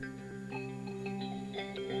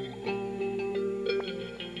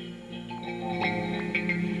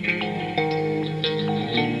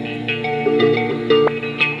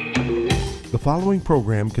following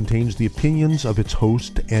program contains the opinions of its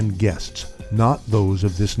host and guests, not those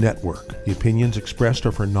of this network. The opinions expressed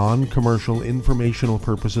are for non-commercial informational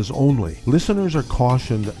purposes only. Listeners are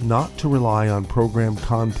cautioned not to rely on program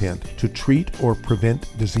content to treat or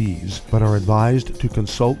prevent disease, but are advised to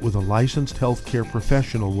consult with a licensed healthcare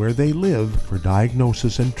professional where they live for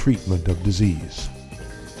diagnosis and treatment of disease.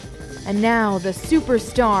 And now, the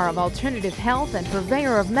superstar of alternative health and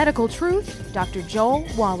purveyor of medical truth, Dr. Joel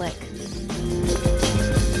Wallach.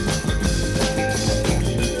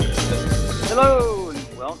 Hello,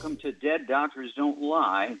 and welcome to Dead Doctors Don't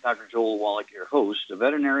Lie. Dr. Joel Wallach, your host, a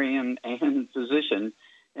veterinarian and physician.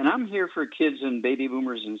 And I'm here for kids and baby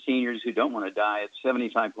boomers and seniors who don't want to die at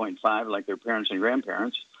 75.5 like their parents and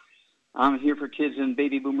grandparents. I'm here for kids and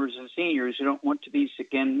baby boomers and seniors who don't want to be sick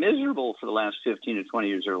and miserable for the last 15 to 20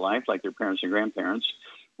 years of their life like their parents and grandparents.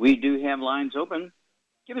 We do have lines open.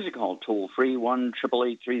 Give us a call, toll-free,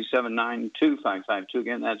 1-888-379-2552.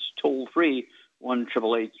 Again, that's toll-free,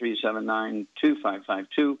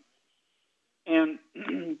 1-888-379-2552. And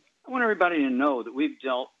I want everybody to know that we've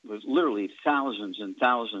dealt with literally thousands and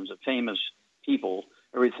thousands of famous people,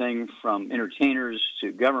 everything from entertainers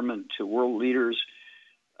to government to world leaders,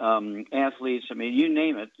 athletes, I mean, you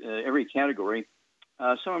name it, every category.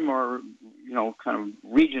 Some of them are, kind of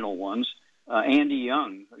regional ones. Andy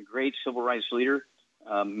Young, a great civil rights leader,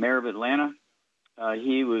 mayor of Atlanta.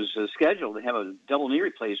 He was scheduled to have a double knee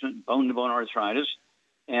replacement, bone-to-bone arthritis,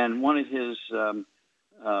 and one of his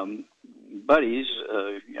buddies,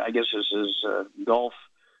 I guess is his golf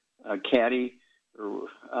caddy,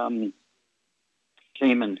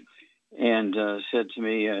 came and said to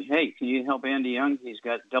me, hey, can you help Andy Young? He's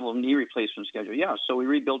got double knee replacement schedule. Yeah, so we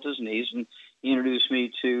rebuilt his knees, and he introduced me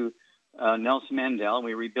to Nelson Mandela, and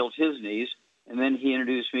we rebuilt his knees. And then he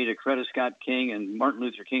introduced me to Coretta Scott King and Martin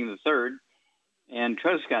Luther King III. And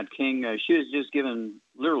Coretta Scott King, she was just given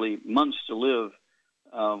literally months to live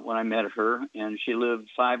when I met her, and she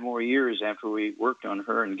lived 5 more years after we worked on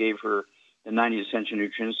her and gave her the 90 essential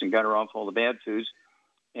nutrients and got her off all the bad foods.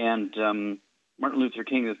 And Martin Luther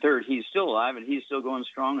King III, he's still alive, and he's still going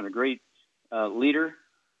strong and a great leader.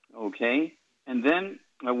 Okay. And then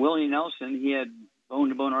Willie Nelson, he had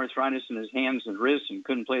bone-to-bone arthritis in his hands and wrists and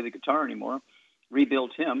couldn't play the guitar anymore.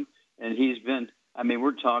 Rebuilt him, and he's been,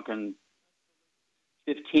 we're talking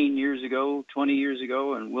 15 years ago, 20 years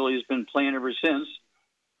ago, and Willie's been playing ever since.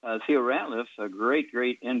 Theo Ratliff, a great,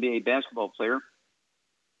 great NBA basketball player,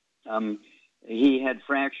 he had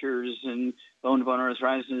fractures and bone-to-bone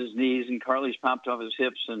arthritis in his knees and cartilage popped off his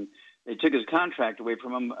hips, and they took his contract away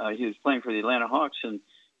from him. He was playing for the Atlanta Hawks, and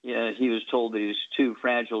he was told that he was too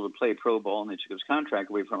fragile to play pro ball, and they took his contract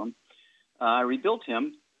away from him. I rebuilt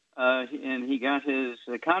him, and he got his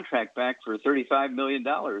contract back for $35 million,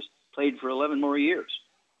 played for 11 more years.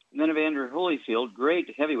 And then Evander Holyfield,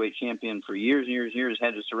 great heavyweight champion for years and years and years,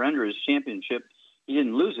 had to surrender his championship. He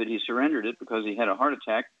didn't lose it. He surrendered it because he had a heart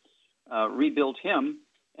attack. Rebuilt him,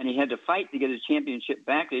 and he had to fight to get his championship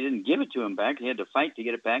back. They didn't give it to him back. He had to fight to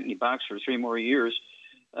get it back, and he boxed for 3 more years,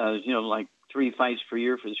 like 3 fights per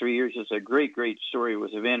year for 3 years. It's a great, great story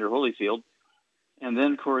with Evander Holyfield. And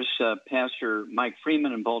then, of course, Pastor Mike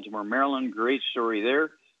Freeman in Baltimore, Maryland, great story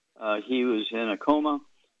there. He was in a coma.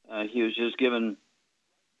 He was just given,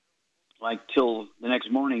 till the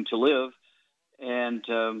next morning to live. And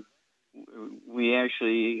we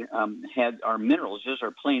actually had our minerals, just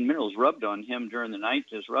our plain minerals, rubbed on him during the night,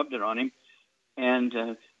 just rubbed it on him.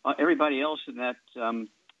 And everybody else in that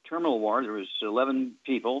terminal ward, there was 11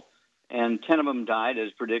 people, and 10 of them died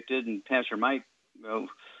as predicted. And Pastor Mike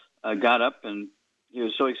got up, and he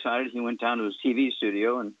was so excited, he went down to his TV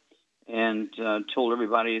studio and told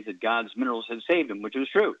everybody that God's minerals had saved him, which was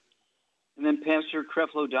true. And then Pastor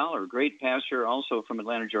Creflo Dollar, great pastor also from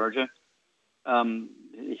Atlanta, Georgia.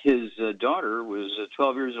 His daughter was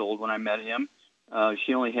 12 years old when I met him.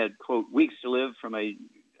 She only had, quote, weeks to live from a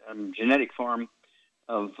genetic form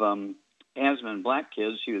of asthma in black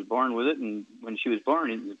kids. She was born with it, and when she was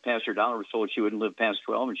born, Pastor Dollar was told she wouldn't live past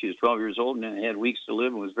 12, and she was 12 years old and had weeks to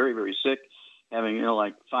live and was very, very sick, having,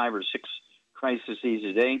 5 or 6 crises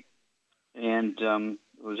a day, and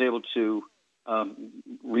was able to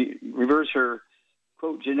reverse her,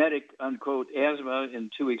 quote, genetic, unquote, asthma in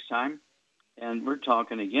 2 weeks' time. And we're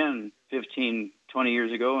talking, again, 15, 20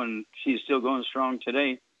 years ago, and she's still going strong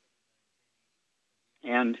today.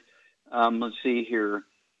 And let's see here,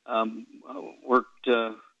 worked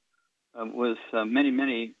with many,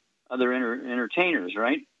 many other entertainers,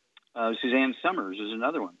 right? Suzanne Summers is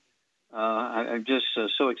another one. I'm just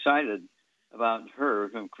so excited about her.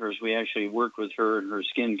 Of course, we actually worked with her and her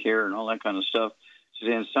skin care and all that kind of stuff.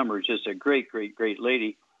 Suzanne Summers, just a great, great, great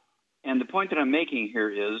lady. And the point that I'm making here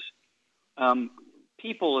is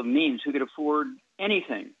people of means who could afford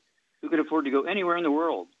anything, who could afford to go anywhere in the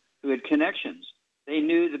world, who had connections. They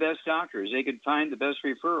knew the best doctors. They could find the best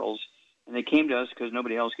referrals, and they came to us because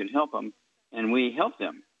nobody else could help them, and we helped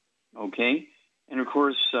them, okay? And, of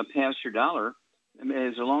course, Pastor Dollar,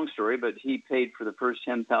 it's a long story, but he paid for the first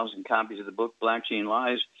 10,000 copies of the book, Black Gene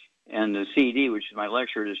Lies, and the CD, which is my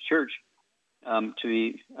lecture at his church, to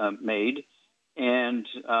be made. And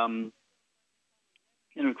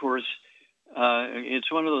of course,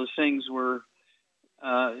 it's one of those things where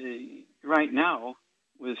right now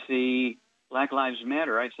with the Black Lives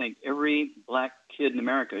Matter, I think every black kid in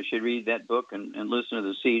America should read that book and listen to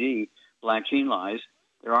the CD, Black Gene Lies.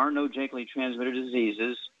 There are no genetically transmitted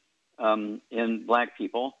diseases in black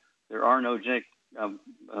people. There are no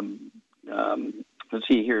let's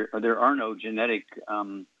see here. There are no genetic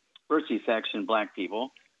birth defects in black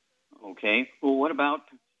people. Okay. Well, what about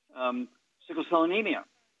sickle cell anemia?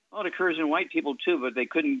 Well, it occurs in white people too, but they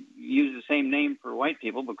couldn't use the same name for white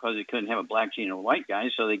people because they couldn't have a black gene in a white guy,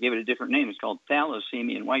 so they gave it a different name. It's called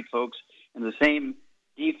thalassemia in white folks, and the same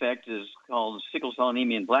defect is called sickle cell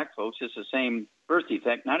anemia in black folks. It's the same birth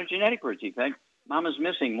defect, not a genetic birth defect. Mama's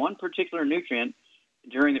missing one particular nutrient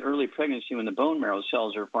during the early pregnancy when the bone marrow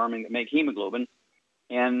cells are forming that make hemoglobin.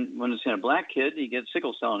 And when it's in a black kid, he gets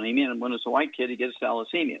sickle cell anemia, and when it's a white kid, he gets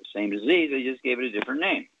thalassemia. Same disease, they just gave it a different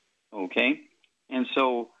name. Okay? And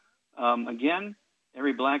so, again,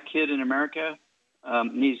 every black kid in America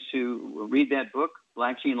needs to read that book,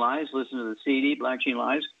 Black Gene Lies, listen to the CD, Black Gene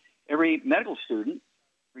Lies. Every medical student,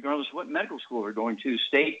 regardless of what medical school they're going to,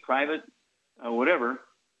 state, private, whatever,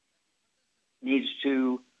 needs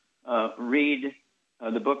to read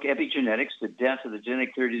the book Epigenetics, The Death of the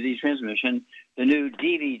Genetic Theory of Disease Transmission. The new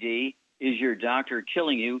DVD, Is Your Doctor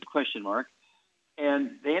Killing You? ?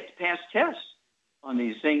 And they have to pass tests on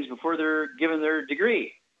these things before they're given their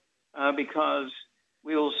degree because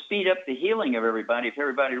we will speed up the healing of everybody if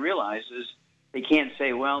everybody realizes they can't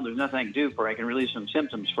say, well, there's nothing I can do for it. I can relieve some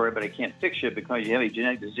symptoms for it, but I can't fix it because you have a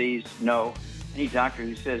genetic disease. No. Any doctor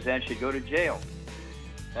who says that should go to jail.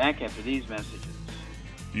 Back after these messages.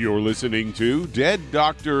 You're listening to Dead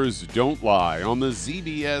Doctors Don't Lie on the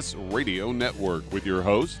ZBS Radio Network with your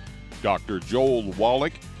host, Dr. Joel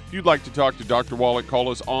Wallach. If you'd like to talk to Dr. Wallach, call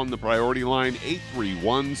us on the priority line,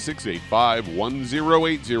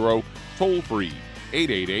 831-685-1080, toll free,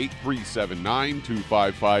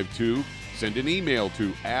 888-379-2552. Send an email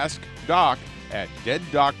to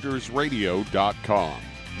askdoc@deaddoctorsradio.com.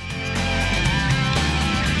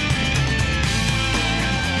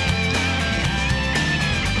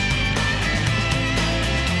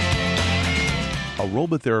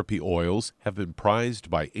 Aromatherapy oils have been prized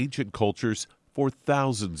by ancient cultures for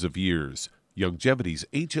thousands of years. Youngevity's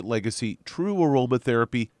ancient legacy, true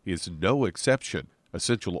aromatherapy, is no exception.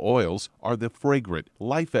 Essential oils are the fragrant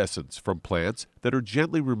life essence from plants that are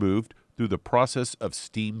gently removed through the process of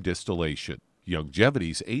steam distillation.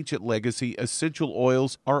 Youngevity's ancient legacy essential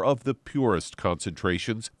oils are of the purest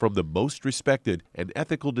concentrations from the most respected and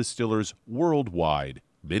ethical distillers worldwide.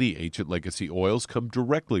 Many ancient legacy oils come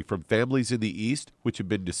directly from families in the East which have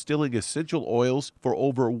been distilling essential oils for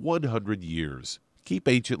over 100 years. Keep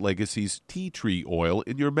Ancient Legacy's tea tree oil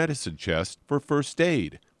in your medicine chest for first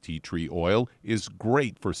aid. Tea tree oil is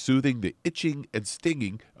great for soothing the itching and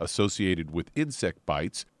stinging associated with insect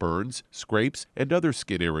bites, burns, scrapes, and other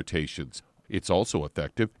skin irritations. It's also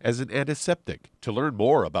effective as an antiseptic. To learn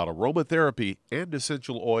more about aromatherapy and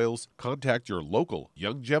essential oils, contact your local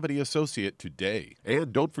Youngevity associate today.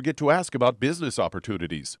 And don't forget to ask about business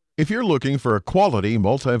opportunities. If you're looking for a quality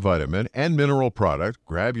multivitamin and mineral product,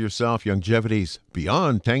 grab yourself Youngevity's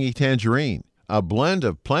Beyond Tangy Tangerine, a blend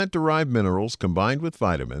of plant-derived minerals combined with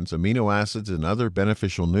vitamins, amino acids, and other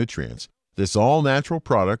beneficial nutrients. This all-natural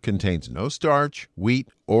product contains no starch, wheat,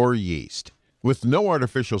 or yeast, with no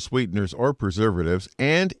artificial sweeteners or preservatives,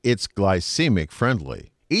 and it's glycemic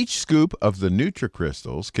friendly. Each scoop of the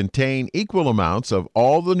NutriCrystals contain equal amounts of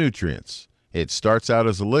all the nutrients. It starts out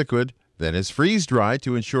as a liquid, then is freeze-dried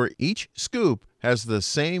to ensure each scoop has the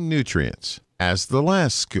same nutrients as the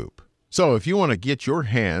last scoop. So if you want to get your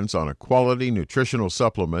hands on a quality nutritional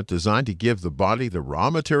supplement designed to give the body the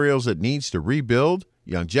raw materials it needs to rebuild,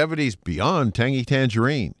 Youngevity's Beyond Tangy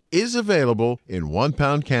Tangerine is available in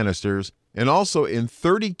 1-pound canisters and also in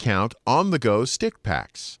 30-count on-the-go stick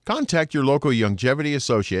packs. Contact your local Youngevity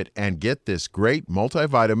associate and get this great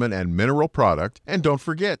multivitamin and mineral product, and don't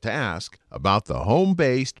forget to ask about the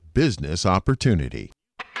home-based business opportunity.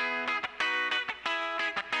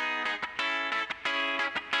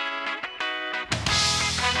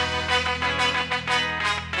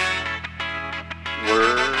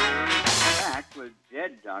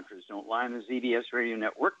 Doctors Don't Lie on the ZBS Radio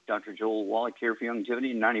Network. Dr. Joel Wallach here for Youngevity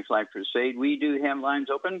and 90 Flag Crusade. We do have lines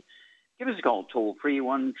open. Give us a call, toll-free,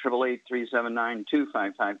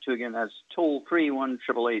 1-888-379-2552. Again, that's toll-free,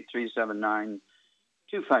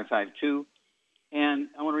 1-888-379-2552. And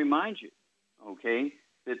I want to remind you, okay,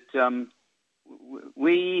 that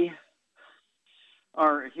we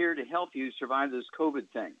are here to help you survive this COVID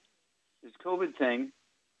thing. This COVID thing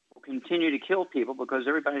will continue to kill people because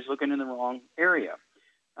everybody's looking in the wrong area.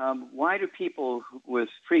 Why do people with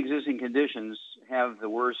pre-existing conditions have the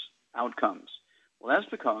worst outcomes? Well, that's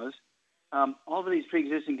because all of these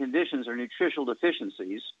pre-existing conditions are nutritional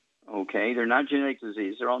deficiencies, okay? They're not genetic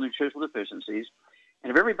disease. They're all nutritional deficiencies. And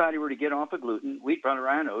if everybody were to get off of gluten, wheat, butter,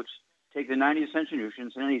 iron, oats, take the 90 essential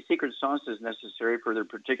nutrients and any secret sauces necessary for their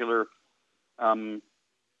particular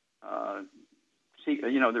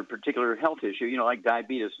their particular health issue, like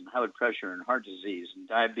diabetes and high blood pressure and heart disease and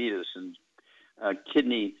diabetes and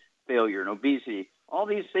kidney failure and obesity. All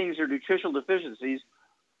these things are nutritional deficiencies.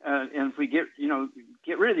 And if we get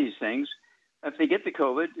rid of these things, if they get the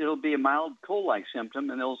COVID, it'll be a mild cold-like symptom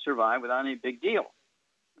and they'll survive without any big deal.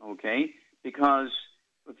 Okay? Because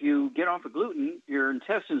if you get off of gluten, your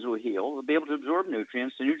intestines will heal. They'll be able to absorb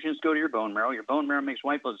nutrients. The nutrients go to your bone marrow. Your bone marrow makes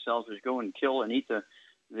white blood cells which go and kill and eat the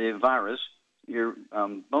virus. Your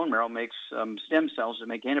bone marrow makes stem cells that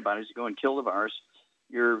make antibodies to go and kill the virus.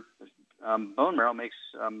 Your bone marrow makes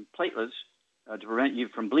platelets to prevent you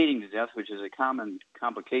from bleeding to death, which is a common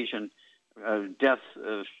complication. Death,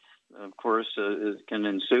 of course, can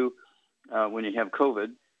ensue when you have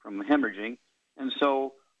COVID from hemorrhaging. And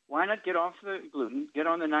so why not get off the gluten, get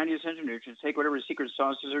on the 90 essential nutrients, take whatever secret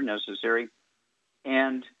sauces are necessary,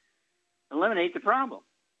 and eliminate the problem?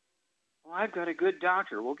 Well, I've got a good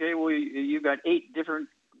doctor. Okay, well, you've got 8 different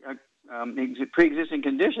pre-existing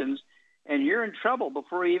conditions, and you're in trouble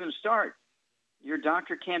before you even start. Your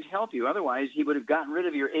doctor can't help you. Otherwise, he would have gotten rid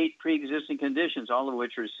of your 8 pre-existing conditions, all of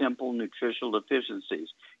which are simple nutritional deficiencies.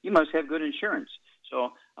 You must have good insurance.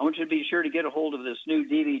 So I want you to be sure to get a hold of this new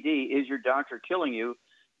DVD, Is Your Doctor Killing You? It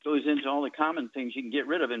goes into all the common things you can get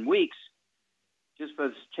rid of in weeks just by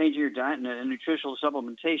changing your diet and nutritional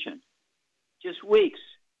supplementation. Just weeks.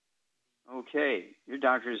 Okay, your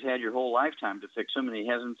doctor has had your whole lifetime to fix them, and he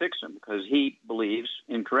hasn't fixed them because he believes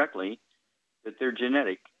incorrectly that they're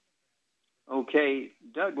genetic. Okay,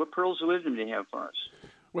 Doug, what pearls of wisdom do you have for us?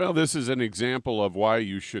 Well, this is an example of why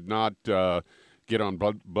you should not get on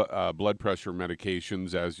blood pressure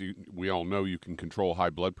medications. As we all know, you can control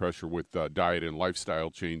high blood pressure with diet and lifestyle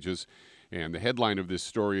changes. And the headline of this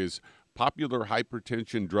story is, Popular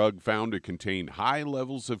Hypertension Drug Found to Contain High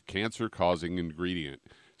Levels of Cancer-Causing Ingredient.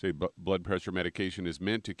 Say blood pressure medication is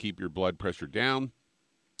meant to keep your blood pressure down,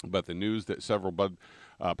 but the news that several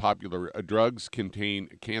popular drugs contain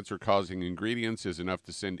cancer-causing ingredients is enough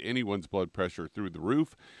to send anyone's blood pressure through the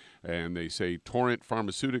roof. And they say Torrent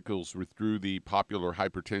Pharmaceuticals withdrew the popular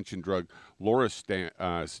hypertension drug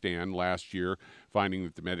Lorazepam last year, finding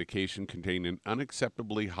that the medication contained an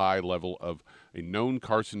unacceptably high level of a known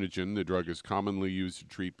carcinogen. The drug is commonly used to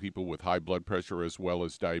treat people with high blood pressure as well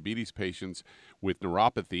as diabetes patients with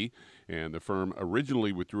neuropathy. And the firm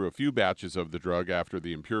originally withdrew a few batches of the drug after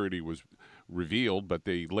the impurity was revealed, but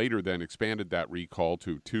they later then expanded that recall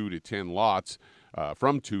to 2 to 10 lots,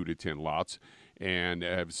 from 2 to 10 lots. And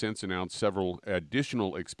have since announced several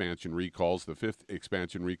additional expansion recalls. The 5th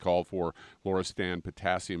expansion recall for Lorazepam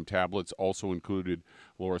potassium tablets also included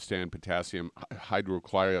Lorazepam potassium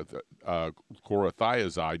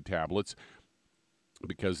hydrochlorothiazide tablets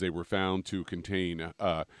because they were found to contain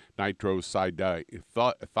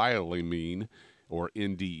nitrosylmethylamine, or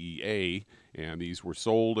NDEA, and these were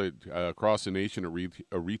sold across the nation at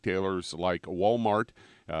retailers like Walmart.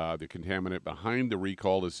 The contaminant behind the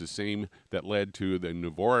recall is the same that led to the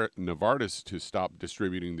Novartis to stop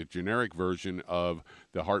distributing the generic version of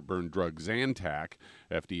the heartburn drug Zantac.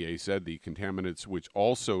 FDA said the contaminants, which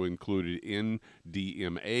also included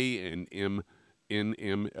NDMA and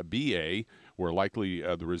NMBA, were likely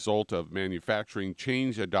the result of manufacturing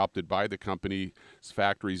change adopted by the company's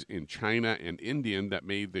factories in China and India that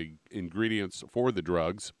made the ingredients for the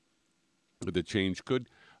drugs. The change could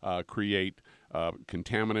create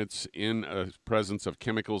contaminants in presence of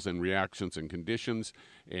chemicals and reactions and conditions,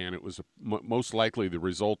 and it was most likely the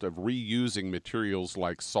result of reusing materials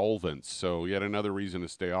like solvents. So yet another reason to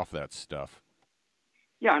stay off that stuff.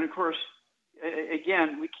 Yeah, and of course,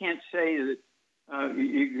 again, we can't say that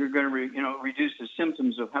you're going to reduce the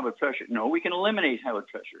symptoms of high blood pressure. No, we can eliminate high blood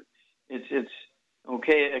pressure. It's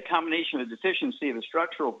okay, a combination of deficiency of a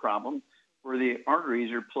structural problem where the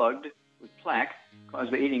arteries are plugged with plaque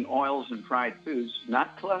caused by eating oils and fried foods,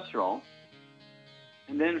 not cholesterol.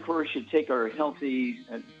 And then, of course, you take our healthy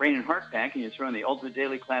brain and heart pack and you throw in the Ultimate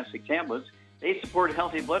Daily Classic tablets. They support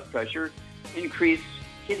healthy blood pressure, increase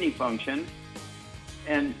kidney function,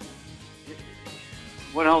 and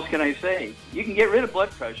what else can I say? You can get rid of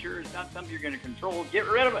blood pressure. It's not something you're going to control. Get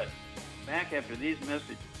rid of it. Back after these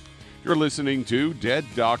messages. You're listening to Dead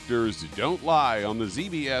Doctors Don't Lie on the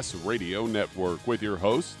ZBS Radio Network with your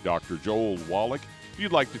host, Dr. Joel Wallach. If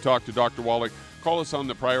you'd like to talk to Dr. Wallach, call us on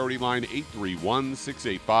the priority line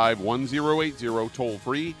 831-685-1080, toll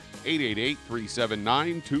free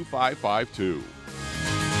 888-379-2552.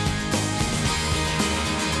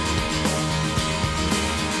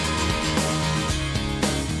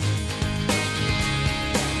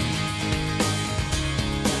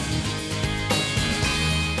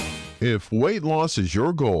 If weight loss is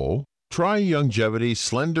your goal, try Youngevity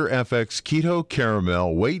Slender FX Keto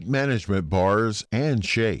Caramel Weight Management Bars and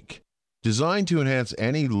Shake. Designed to enhance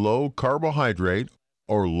any low carbohydrate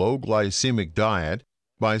or low glycemic diet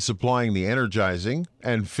by supplying the energizing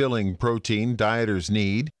and filling protein dieters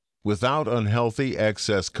need without unhealthy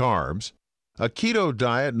excess carbs, a keto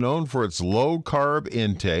diet known for its low carb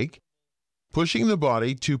intake, pushing the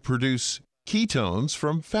body to produce ketones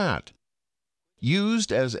from fat.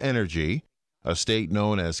 Used as energy, a state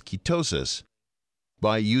known as ketosis,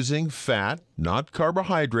 by using fat, not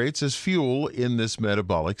carbohydrates, as fuel in this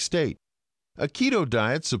metabolic state. A keto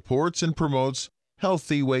diet supports and promotes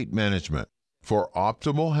healthy weight management. For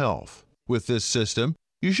optimal health, with this system,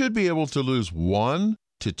 you should be able to lose 1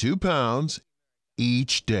 to 2 pounds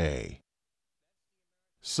each day.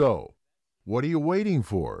 So, what are you waiting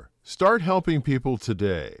for? Start helping people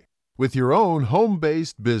today with your own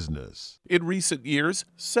home-based business. In recent years,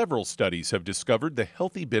 several studies have discovered the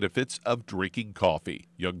healthy benefits of drinking coffee.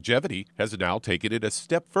 Youngevity has now taken it a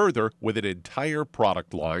step further with an entire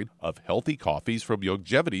product line of healthy coffees from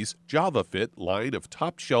Youngevity's JavaFit line of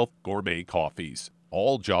top-shelf gourmet coffees.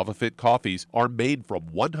 All JavaFit coffees are made from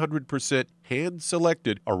 100%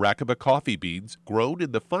 hand-selected Arabica coffee beans grown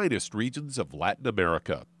in the finest regions of Latin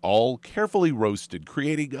America, all carefully roasted,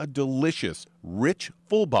 creating a delicious, rich,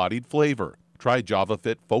 full-bodied flavor. Try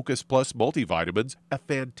JavaFit Focus Plus multivitamins, a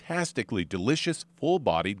fantastically delicious,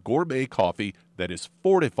 full-bodied gourmet coffee that is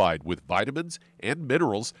fortified with vitamins and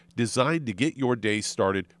minerals designed to get your day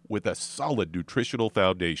started with a solid nutritional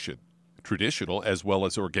foundation. Traditional as well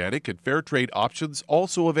as organic and fair trade options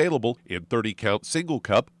also available in 30-count single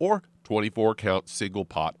cup or 24-count single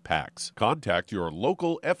pot packs. Contact your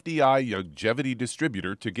local FDI Youngevity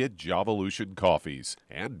distributor to get Javalution coffees.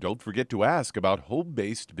 And don't forget to ask about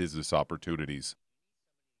home-based business opportunities.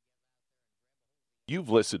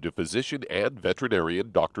 You've listened to physician and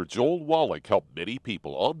veterinarian Dr. Joel Wallach help many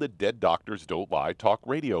people on the Dead Doctors Don't Lie talk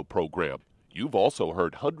radio program. You've also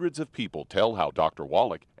heard hundreds of people tell how Dr.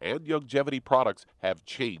 Wallach and Youngevity products have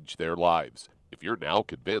changed their lives. If you're now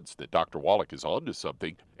convinced that Dr. Wallach is onto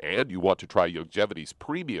something and you want to try Youngevity's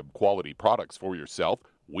premium quality products for yourself,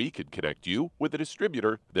 we can connect you with a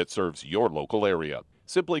distributor that serves your local area.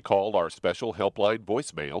 Simply call our special helpline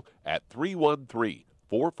voicemail at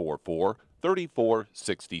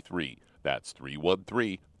 313-444-3463. That's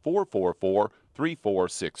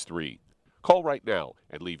 313-444-3463. Call right now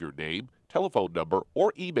and leave your name, telephone number,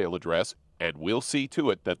 or email address, and we'll see to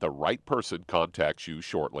it that the right person contacts you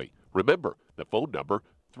shortly. Remember, the phone number,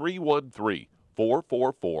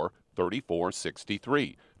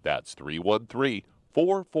 313-444-3463. That's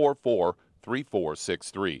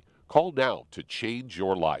 313-444-3463. Call now to change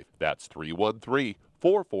your life. That's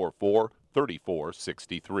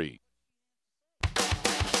 313-444-3463.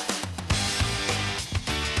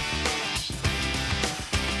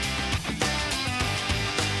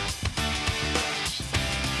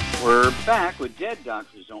 We're back with Dead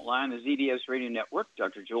Doctors Don't Lie on the ZBS Radio Network.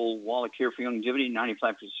 Dr. Joel Wallach here for Youngevity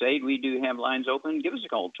 95 Crusade. We do have lines open. Give us a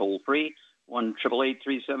call toll-free,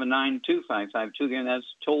 1-888-379-2552. Again, that's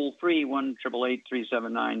toll-free,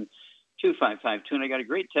 1-888-379-2552. And I got a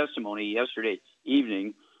great testimony yesterday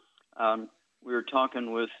evening. We were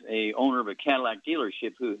talking with a owner of a Cadillac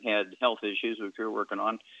dealership who had health issues, which we were working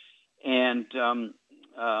on. And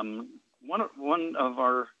one of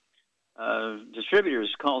our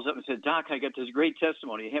distributors calls up and said, "Doc, I got this great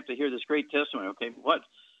testimony. You have to hear this great testimony." Okay, what?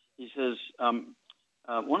 He says,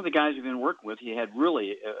 one of the guys we've been working with, he had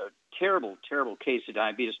really a terrible, terrible case of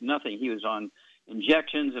diabetes, nothing. He was on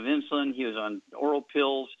injections of insulin. He was on oral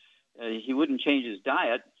pills. He wouldn't change his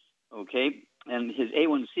diet, okay? And his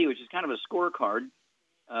A1C, which is kind of a scorecard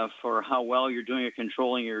for how well you're doing at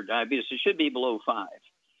controlling your diabetes, it should be below 5.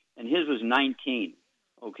 And his was 19,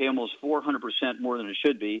 okay, almost 400% more than it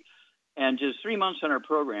should be. And just 3 months on our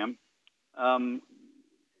program,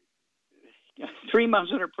 3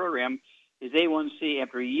 months in our program, his A1C,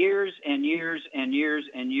 after years and years and years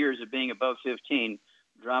and years of being above 15,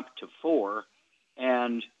 dropped to 4.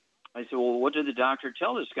 And I said, well, what did the doctor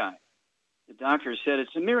tell this guy? The doctor said,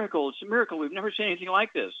 it's a miracle. It's a miracle. We've never seen anything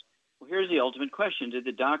like this. Well, here's the ultimate question. Did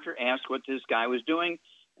the doctor ask what this guy was doing?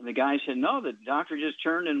 And the guy said, no, the doctor just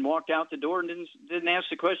turned and walked out the door and didn't ask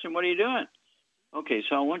the question, what are you doing? Okay,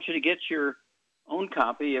 so I want you to get your own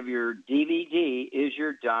copy of your DVD, Is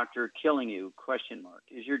Your Doctor Killing You? ?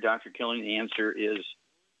 Is your doctor killing you? The answer is,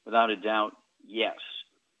 without a doubt, yes.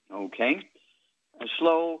 Okay? A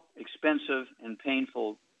slow, expensive, and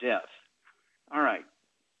painful death. All right.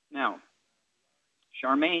 Now,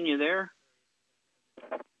 Charmaine, you there?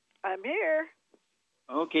 I'm here.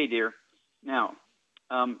 Okay, dear. Now,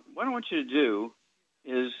 what I want you to do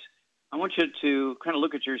is I want you to kind of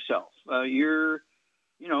look at yourself. How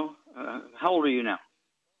old are you now?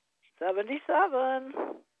 77.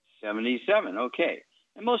 77, okay.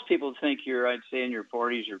 And most people think you're, I'd say, in your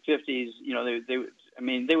 40s or 50s. You know, they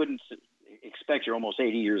wouldn't expect you're almost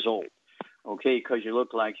 80 years old, okay, because you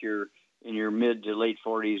look like you're in your mid to late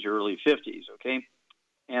 40s or early 50s, okay?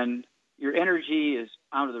 And your energy is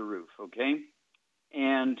out of the roof, okay?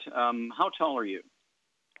 And how tall are you?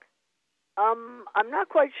 I'm not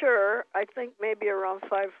quite sure. I think maybe around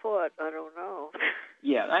 5 foot. I don't know.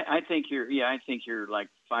 Yeah, I think you're like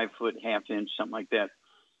 5 foot, ½ inch, something like that.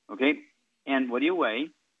 Okay. And what do you weigh?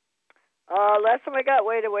 Last time I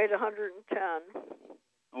weighed 110.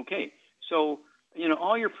 Okay. So,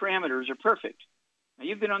 all your parameters are perfect. Now,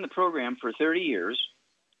 you've been on the program for 30 years,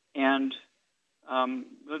 and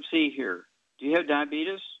let's see here. Do you have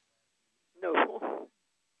diabetes? No.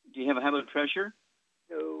 Do you have a high blood pressure?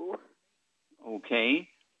 No. Okay.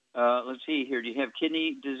 Let's see here. Do you have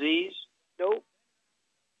kidney disease? Nope.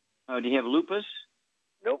 Do you have lupus?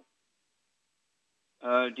 Nope.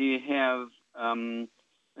 Do you have,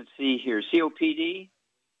 let's see here, COPD?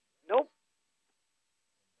 Nope.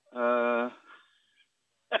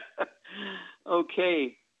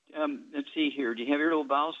 Okay. Let's see here. Do you have irritable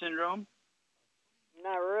bowel syndrome?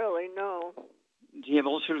 Not really, no. Do you have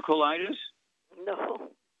ulcerative colitis? No.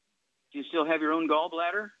 Do you still have your own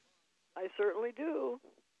gallbladder? I certainly do.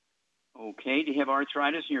 Okay. Do you have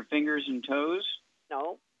arthritis in your fingers and toes?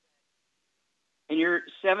 No. And you're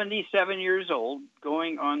 77 years old,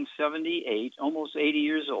 going on 78, almost 80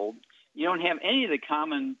 years old. You don't have any of the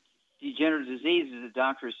common degenerative diseases that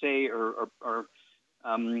doctors say are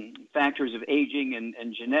factors of aging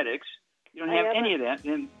and genetics. You don't have any of that.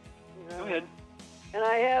 Then go ahead. And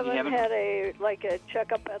I haven't had a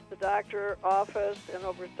checkup at the doctor office in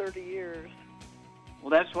over 30 years. Well,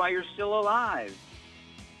 that's why you're still alive.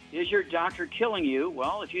 Is your doctor killing you?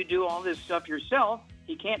 Well, if you do all this stuff yourself,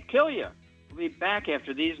 he can't kill you. We'll be back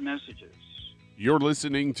after these messages. You're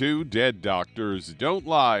listening to Dead Doctors Don't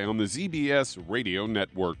Lie on the ZBS Radio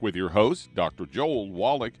Network with your host, Dr. Joel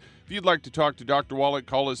Wallach. If you'd like to talk to Dr. Wallach,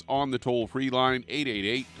 call us on the toll-free line,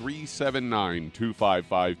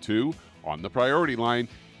 888-379-2552. On the priority line,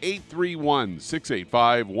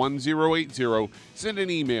 831-685-1080. Send an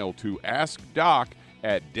email to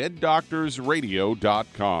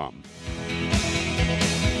askdoc@deaddoctorsradio.com.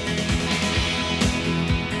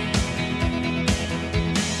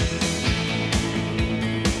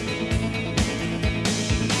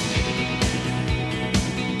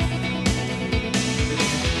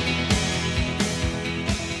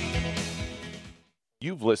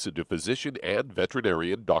 You've listened to physician and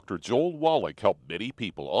veterinarian Dr. Joel Wallach help many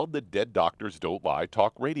people on the Dead Doctors Don't Lie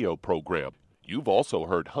talk radio program. You've also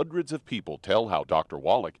heard hundreds of people tell how Dr.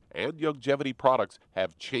 Wallach and Youngevity products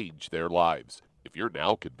have changed their lives. If you're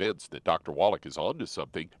now convinced that Dr. Wallach is onto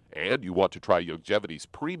something and you want to try Youngevity's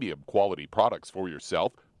premium quality products for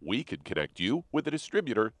yourself, we can connect you with a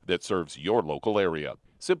distributor that serves your local area.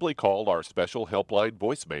 Simply call our special helpline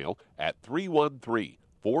voicemail at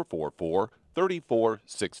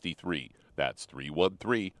 313-444-3463. That's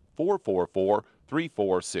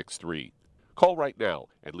 313-444-3463. Call right now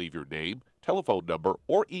and leave your name, telephone number,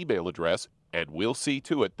 or email address, and we'll see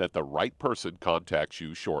to it that the right person contacts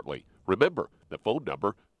you shortly. Remember, the phone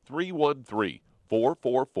number,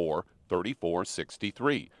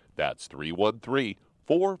 313-444-3463. That's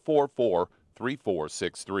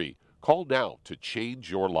 313-444-3463. Call now to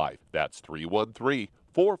change your life. That's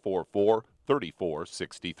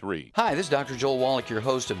 313-444-3463. Hi, this is Dr. Joel Wallach, your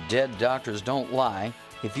host of Dead Doctors Don't Lie.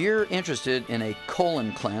 If you're interested in a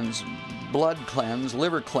colon cleanse, blood cleanse,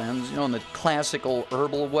 liver cleanse, in the classical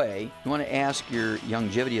herbal way, you want to ask your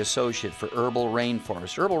Youngevity associate for Herbal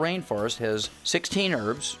Rainforest. Herbal Rainforest has 16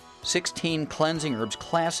 herbs, 16 cleansing herbs,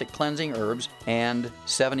 classic cleansing herbs, and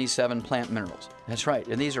 77 plant minerals. That's right,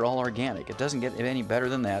 and these are all organic. It doesn't get any better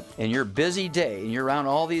than that. In your busy day, and you're around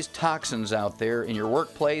all these toxins out there in your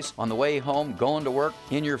workplace, on the way home, going to work,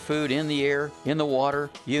 in your food, in the air, in the water,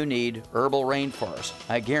 you need Herbal Rainforest.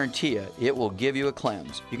 I guarantee you, it will give you a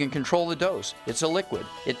cleanse. You can control the dose. It's a liquid.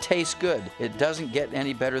 It tastes good. It doesn't get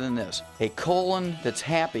any better than this. A colon that's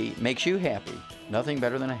happy makes you happy. Nothing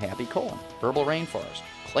better than a happy colon. Herbal Rainforest.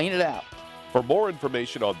 Clean it out. For more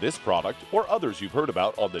information on this product or others you've heard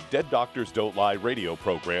about on the Dead Doctors Don't Lie radio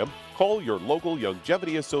program, call your local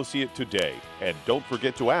Youngevity associate today. And don't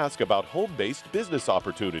forget to ask about home-based business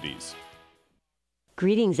opportunities.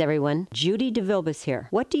 Greetings, everyone. Judy DeVilbus here.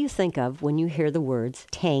 What do you think of when you hear the words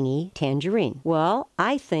tangy tangerine? Well,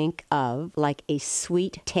 I think of like a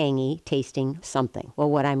sweet, tangy tasting something. Well,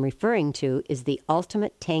 what I'm referring to is the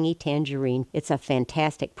Ultimate Tangy Tangerine. It's a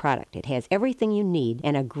fantastic product. It has everything you need,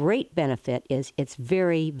 and a great benefit is it's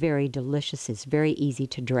very, very delicious. It's very easy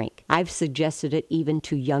to drink. I've suggested it even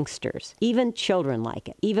to youngsters. Even children like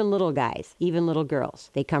it. Even little guys. Even little girls.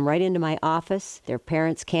 They come right into my office. Their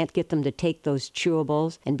parents can't get them to take those chewable,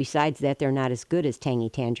 and besides that, they're not as good as Tangy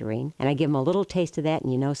Tangerine. And I give them a little taste of that, and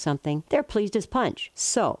you know something? They're pleased as punch.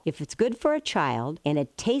 So, if it's good for a child and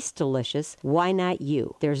it tastes delicious, why not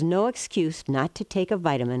you? There's no excuse not to take a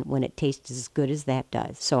vitamin when it tastes as good as that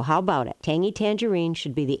does. So how about it? Tangy Tangerine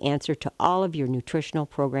should be the answer to all of your nutritional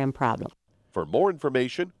program problems. For more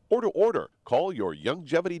information or to order, call your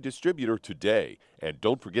Youngevity distributor today. And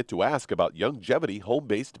don't forget to ask about Youngevity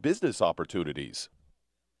home-based business opportunities.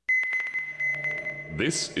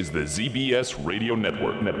 This is the ZBS Radio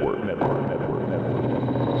Network.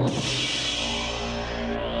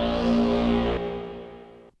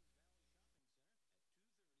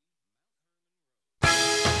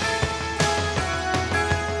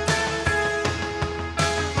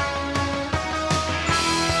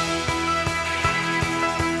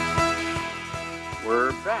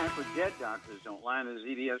 We're back with Dead Doctors Don't Lie on the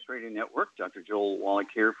ZBS Radio Network. Dr. Joel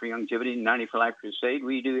Wallach here for Youngevity 90 for Life Crusade.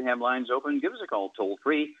 We do have lines open. Give us a call toll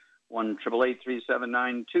free,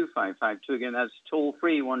 1-888-379-2552. Again, that's toll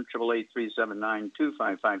free,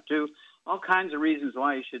 1-888-379-2552. All kinds of reasons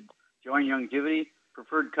why you should join Youngevity.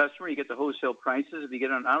 Preferred customer, you get the wholesale prices. If you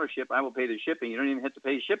get on auto ship, I will pay the shipping. You don't even have to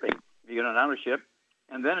pay shipping if you get on auto ship.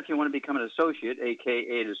 And then if you want to become an associate,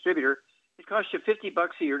 a.k.a. a distributor, it costs you $50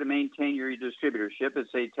 a year to maintain your distributorship.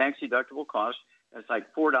 It's a tax-deductible cost. It's like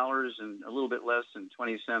 $4 and a little bit less than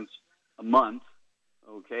 20 cents a month,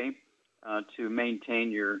 okay, to maintain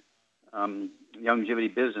your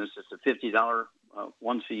Youngevity business. It's a $50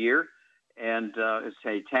 once a year, and it's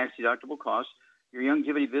a tax-deductible cost. Your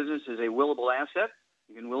Youngevity business is a willable asset.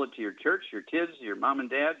 You can will it to your church, your kids, your mom and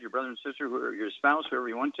dad, your brother and sister, your spouse, whoever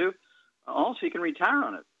you want to. Also, you can retire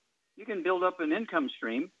on it. You can build up an income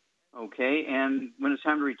stream. Okay, and when it's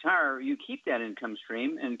time to retire, you keep that income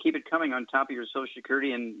stream and keep it coming on top of your Social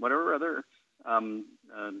Security and whatever other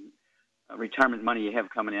retirement money you have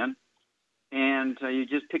coming in. And you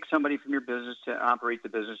just pick somebody from your business to operate the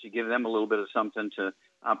business. You give them a little bit of something to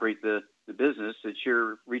operate the business that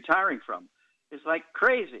you're retiring from. It's like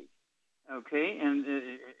crazy, okay? And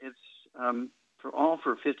it's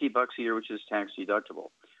for $50 a year, which is tax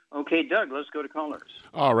deductible. Okay, Doug, let's go to callers.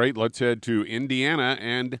 All right, let's head to Indiana.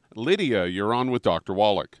 And Lydia, you're on with Dr.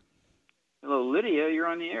 Wallach. Hello, Lydia, you're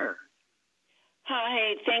on the air.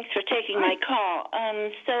 Hi, thanks for taking my call.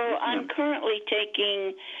 I'm currently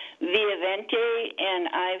taking Viavente, and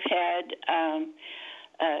I've had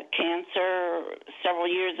cancer several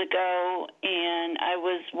years ago, and I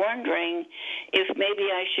was wondering if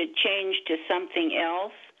maybe I should change to something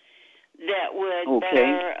else that would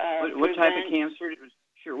better what type of cancer?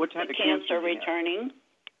 Sure. What type of cancer returning?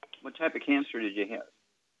 What type of cancer did you have?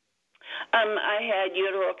 I had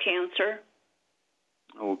uterine cancer.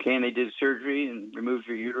 Okay, and they did surgery and removed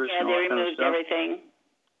your uterus and all that kind of stuff? Yeah, they removed everything.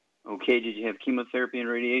 Okay, did you have chemotherapy and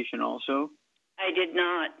radiation also? I did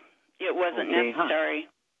not. It wasn't necessary.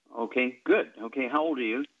 Okay, good. Okay, how old are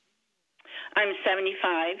you? I'm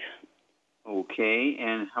 75. Okay,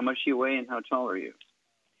 and how much do you weigh and how tall are you?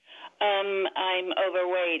 I'm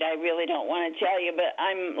overweight. I really don't want to tell you, but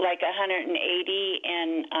I'm like 180,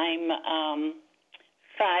 and I'm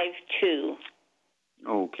 5'2".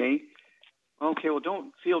 Okay. Okay, well,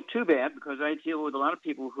 don't feel too bad because I deal with a lot of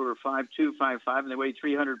people who are 5'2", 5'5", and they weigh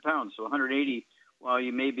 300 pounds. So 180, while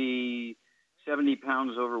you may be 70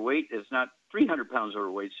 pounds overweight, it's not 300 pounds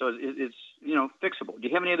overweight. So it's fixable. Do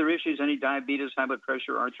you have any other issues? Any diabetes, high blood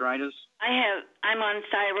pressure, arthritis? I'm on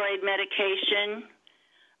thyroid medication.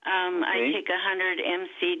 I take 100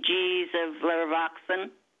 mcgs of Levothyroxine.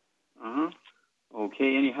 Okay,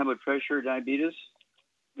 Okay. Any high blood pressure or diabetes?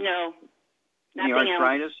 No. Any Nothing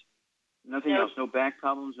arthritis? else. Nothing Nope. else? No back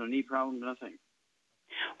problems, no knee problems, nothing?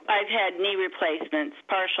 I've had knee replacements,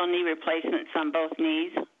 partial knee replacements on both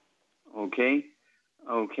knees. Okay.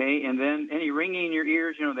 Okay. And then any ringing in your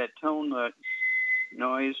ears, that tone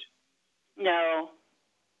noise? No.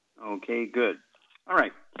 Okay, good. All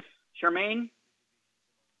right. Charmaine?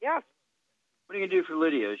 Yes. What are you going to do for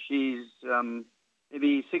Lydia? She's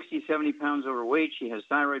maybe 60, 70 pounds overweight. She has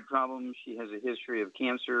thyroid problems. She has a history of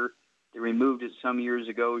cancer. They removed it some years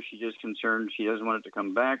ago. She's just concerned she doesn't want it to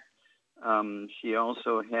come back. She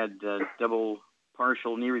also had double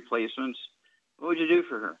partial knee replacements. What would you do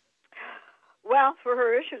for her? Well, for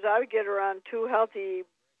her issues, I would get her on 2 healthy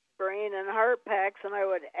brain and heart packs, and I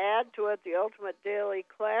would add to it the Ultimate Daily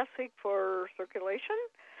Classic for circulation.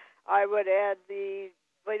 I would add the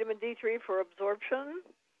vitamin D3 for absorption,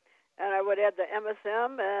 and I would add the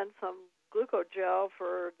MSM and some glucogel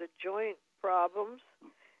for the joint problems.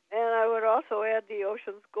 And I would also add the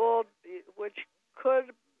Ocean's Gold, which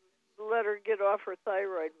could let her get off her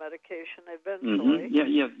thyroid medication eventually.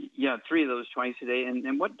 Mm-hmm. Yeah, 3 of those twice a day.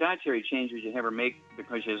 And what dietary change would you have her make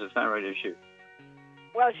because she has a thyroid issue?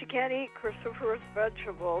 Well, she can't eat cruciferous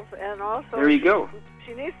vegetables, and also there you go.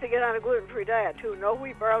 She needs to get on a gluten-free diet too. No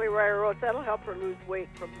wheat, barley, rye, or oats. That'll help her lose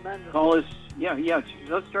weight tremendously. Call us. Yeah.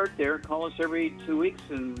 Let's start there. Call us every 2 weeks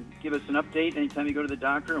and give us an update anytime you go to the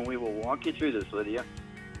doctor, and we will walk you through this, Lydia.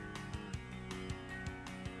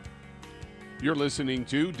 You're listening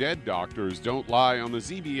to Dead Doctors Don't Lie on the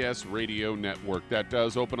ZBS Radio Network. That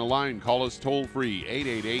does open a line. Call us toll-free,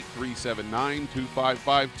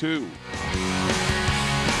 888-379-2552.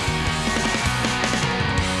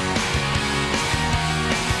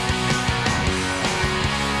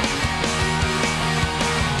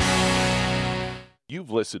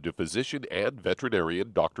 You've listened to physician and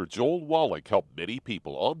veterinarian Dr. Joel Wallach help many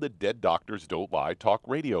people on the Dead Doctors Don't Lie talk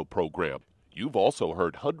radio program. You've also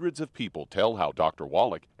heard hundreds of people tell how Dr.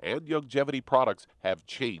 Wallach and Youngevity products have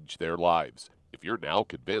changed their lives. If you're now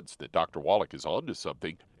convinced that Dr. Wallach is onto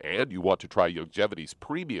something and you want to try Youngevity's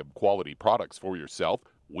premium quality products for yourself,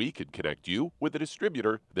 we can connect you with a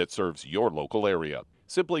distributor that serves your local area.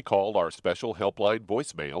 Simply call our special helpline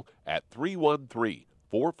voicemail at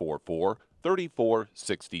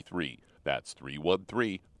 313-444-3463. That's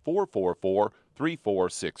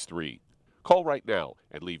 313-444-3463. Call right now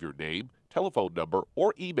and leave your name, telephone number,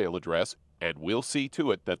 or email address, and we'll see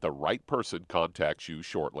to it that the right person contacts you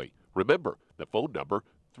shortly. Remember, the phone number,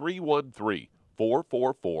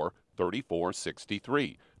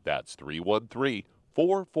 313-444-3463. That's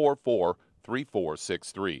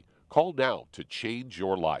 313-444-3463. Call now to change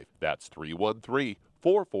your life. That's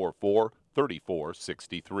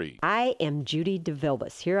 313-444-3463. I am Judy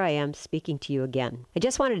DeVilbus. Here I am speaking to you again. I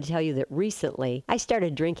just wanted to tell you that recently I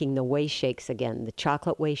started drinking the Whey Shakes again, the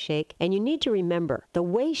chocolate Whey Shake. And you need to remember, the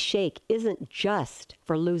Whey Shake isn't just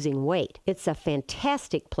for losing weight. It's a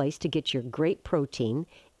fantastic place to get your great protein.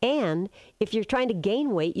 And if you're trying to gain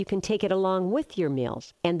weight, you can take it along with your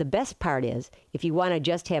meals. And the best part is, if you want to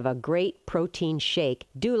just have a great protein shake,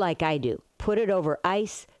 do like I do. Put it over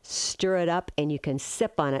ice, stir it up, and you can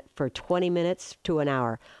sip on it for 20 minutes to an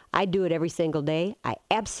hour. I do it every single day. I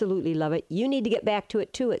absolutely love it. You need to get back to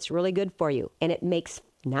it too. It's really good for you. And it makes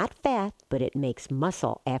not fat, but it makes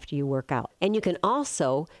muscle after you work out. And you can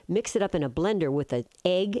also mix it up in a blender with an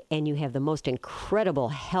egg, and you have the most incredible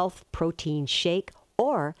health protein shake.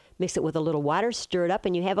 Or mix it with a little water, stir it up,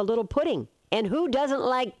 and you have a little pudding. And who doesn't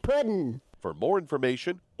like pudding? For more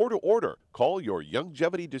information or to order, call your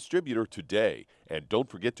Youngevity distributor today. And don't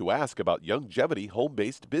forget to ask about Youngevity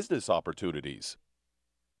home-based business opportunities.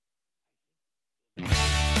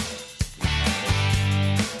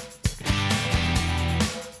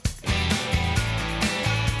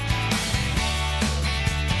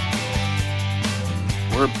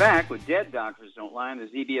 We're back with Dead Doctors Don't Lie on the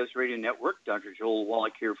ZBS Radio Network. Dr. Joel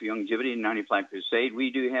Wallach here for Youngevity and 95 Crusade.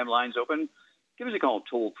 We do have lines open. Give us a call,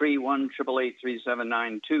 toll-free,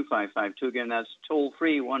 1-888-379-2552. Again, that's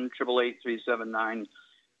toll-free,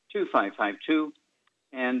 1-888-379-2552.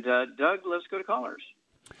 And, Doug, let's go to callers.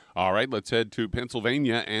 All right, let's head to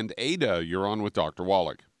Pennsylvania. And Ada, you're on with Dr.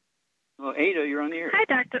 Wallach. Well, Ada, you're on the air. Hi,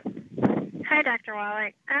 Dr.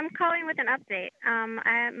 Wallach. I'm calling with an update.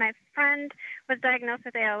 My friend was diagnosed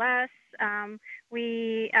with ALS.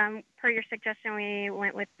 Per your suggestion, we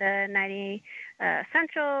went with the 90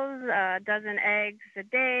 essentials, a dozen eggs a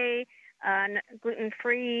day,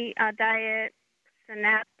 gluten-free diet,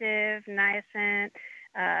 Synaptive, niacin,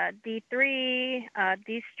 D3,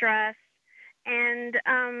 de-stress, and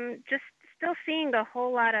just still seeing a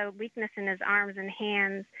whole lot of weakness in his arms and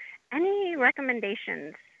hands. Any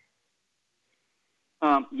recommendations?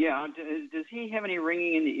 Yeah. Does he have any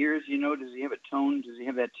ringing in the ears? You know, does he have a tone? Does he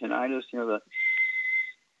have that tinnitus? You know, the.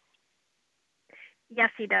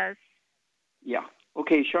 Yes, he does. Yeah.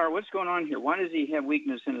 Okay, Shar, what's going on here? Why does he have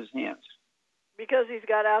weakness in his hands? Because he's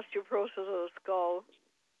got osteoporosis of the skull.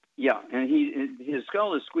 Yeah, and his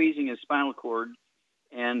skull is squeezing his spinal cord,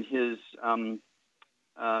 and his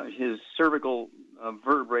cervical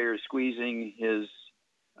vertebrae are squeezing his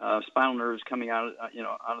spinal nerves coming out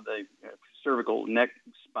of the cervical neck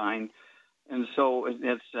spine, and so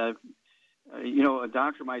it's a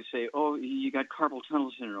doctor might say, "Oh, you got carpal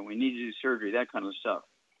tunnel syndrome. We need to do surgery." That kind of stuff.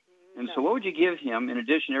 And so, what would you give him in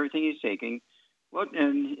addition to everything he's taking?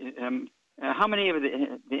 How many of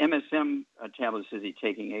the MSM tablets is he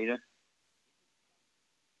taking, Ada?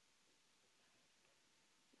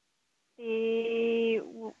 The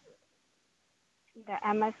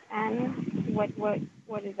MSN.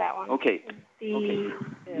 What is that one? Okay.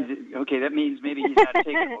 Okay. That means maybe he's not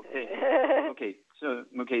taking it. Okay. So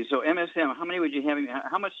MSM. How many would you have him?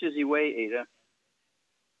 How much does he weigh, Ada?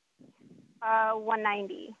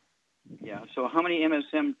 190. Yeah. So how many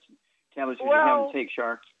MSM tablets would you have him take,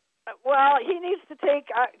 Shar? Well, he needs to take.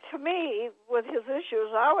 To me, with his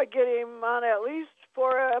issues, I would get him on at least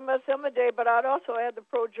 4 MSM a day, but I'd also add the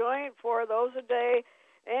Pro Joint, 4 of those a day,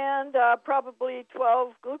 and probably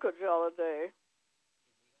 12 glucogel a day.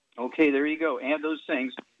 Okay, there you go. Add those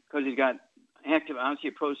things because he's got active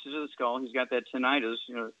osteoporosis of the skull. He's got that tinnitus,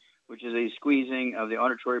 which is a squeezing of the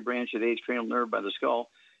auditory branch of the eighth cranial nerve by the skull.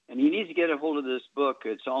 And he needs to get a hold of this book.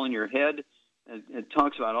 It's All in Your Head. It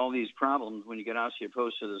talks about all these problems when you get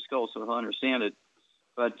osteoporosis of the skull, so he'll understand it.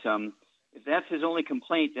 But if that's his only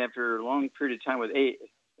complaint after a long period of time with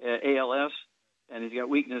ALS, and he's got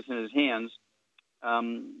weakness in his hands,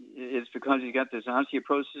 it's because he's got this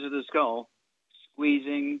osteoporosis of the skull,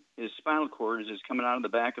 squeezing his spinal cord as it's coming out of the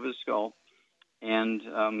back of his skull. And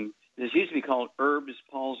this used to be called Erb's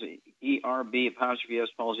palsy, ERB''S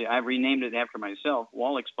palsy. I've renamed it after myself,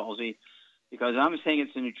 Wallach's palsy, because I'm saying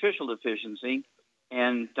it's a nutritional deficiency,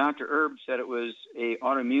 and Dr. Erb said it was an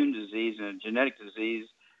autoimmune disease and a genetic disease,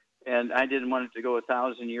 and I didn't want it to go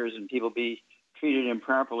 1,000 years and people be treated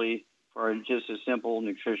improperly for just a simple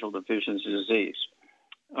nutritional deficiency disease.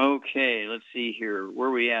 Okay, let's see here. Where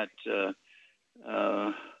are we at?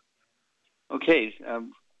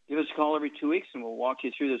 Give us a call every 2 weeks, and we'll walk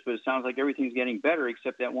you through this, but it sounds like everything's getting better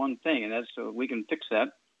except that one thing, and that's so we can fix that,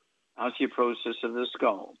 osteoporosis of the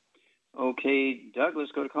skull. Okay, Doug,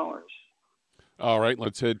 let's go to callers. All right,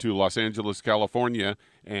 let's head to Los Angeles, California.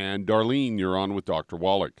 And Darlene, you're on with Dr.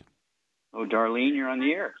 Wallach. Oh, Darlene, you're on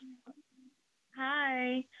the air.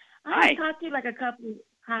 Hi. Hi. I had talked to you like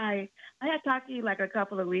a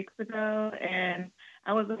couple of weeks ago, and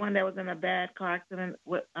I was the one that was in a bad car accident.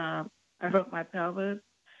 I broke my pelvis.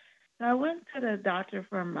 So I went to the doctor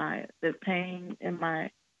for the pain in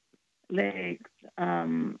my legs,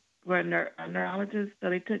 for a neurologist. So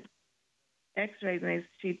they took X-rays, and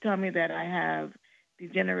she told me that I have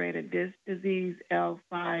degenerative disc disease,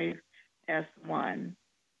 L5S1.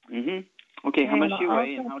 Mm-hmm. Okay, how much do you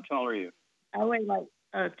weigh and how tall are you? I weigh like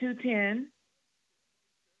 210.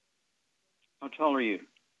 How tall are you?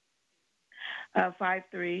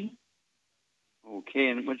 5'3". Okay,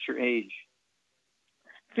 and what's your age?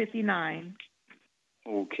 59.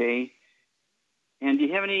 Okay. And do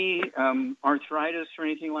you have any arthritis or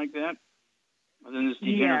anything like that? Other than this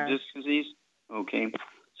degenerative disc disease? Okay.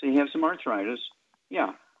 So you have some arthritis.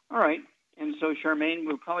 Yeah. All right. And so, Charmaine,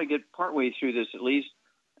 we'll probably get partway through this at least.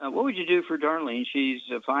 What would you do for Darlene? She's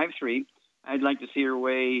 5'3". I'd like to see her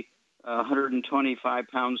weigh 125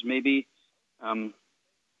 pounds maybe.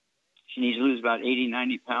 She needs to lose about 80,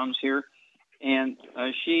 90 pounds here. And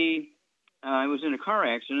she was in a car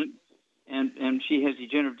accident, and she has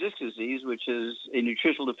degenerative disc disease, which is a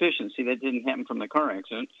nutritional deficiency. That didn't happen from the car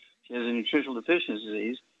accident. She has a nutritional deficiency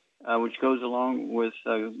disease, which goes along with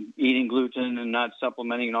eating gluten and not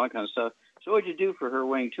supplementing and all that kind of stuff. So what would you do for her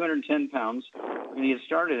weighing 210 pounds? We're going to get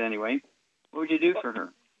started anyway. What would you do for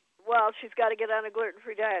her? Well, she's got to get on a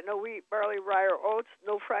gluten-free diet. No wheat, barley, rye, or oats,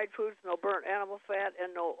 no fried foods, no burnt animal fat,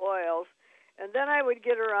 and no oils. And then I would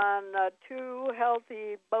get her on 2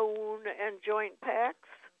 healthy bone and joint packs.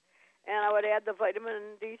 And I would add the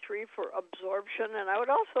vitamin D3 for absorption. And I would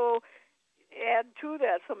also add to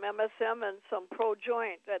that some MSM and some Pro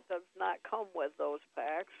Joint that does not come with those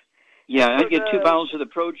packs. Yeah, I'd get 2 bottles of the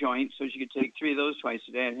Pro Joint so she could take 3 of those twice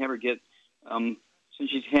a day. I'd have her get, since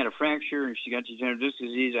she's had a fracture and she got degenerative disc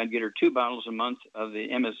disease, I'd get her 2 bottles a month of the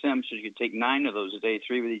MSM so she could take 9 of those a day,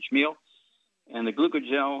 3 with each meal. And the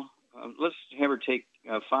glucogel, let's have her take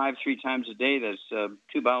 5 3 times a day. That's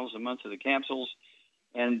 2 bottles a month of the capsules.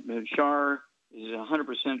 And Char is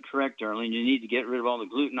 100% correct, Darlene. You need to get rid of all the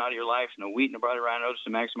gluten out of your life, no wheat, no barley, rye, oats to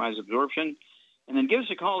maximize absorption. And then give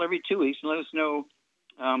us a call every 2 weeks and let us know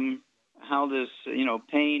how this,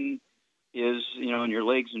 pain is, in your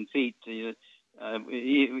legs and feet.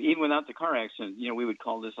 Even without the car accident, we would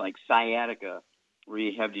call this like sciatica, where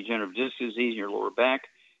you have degenerative disc disease in your lower back,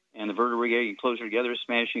 and the vertebrae getting closer together,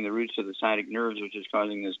 smashing the roots of the sciatic nerves, which is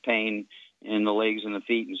causing this pain in the legs and the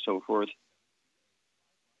feet and so forth.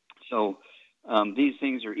 So these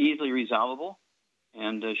things are easily resolvable,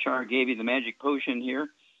 and Char gave you the magic potion here,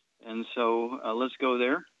 and so let's go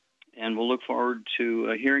there, and we'll look forward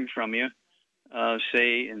to hearing from you,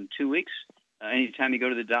 say, in 2 weeks. Anytime you go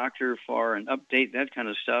to the doctor for an update, that kind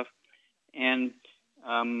of stuff, and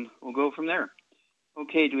we'll go from there.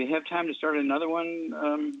 Okay, do we have time to start another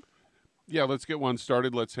one? Yeah, let's get one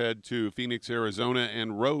started. Let's head to Phoenix, Arizona,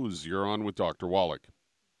 and Rose, you're on with Dr. Wallach.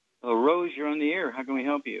 Oh, Rose, you're on the air. How can we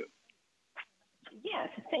help you? Yes,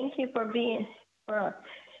 thank you for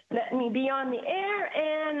letting me be on the air,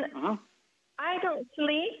 and I don't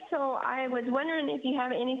sleep, so I was wondering if you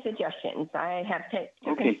have any suggestions. I have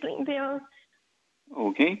taken sleeping pills.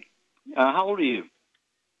 Okay. How old are you?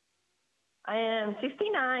 I am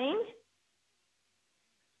 69.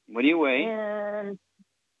 What do you weigh? And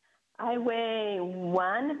I weigh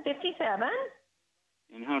 157.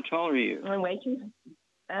 And how tall are you? I weigh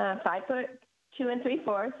 5'2"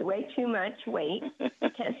 3/4", way too much weight.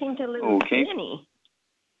 Can't seem to lose any.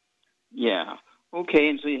 Yeah. Okay,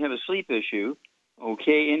 and so you have a sleep issue.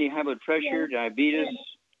 Okay, any high blood pressure, diabetes?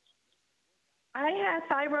 I have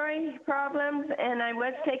thyroid problems, and I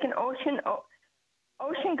was taking Ocean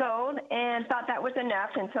Gold and thought that was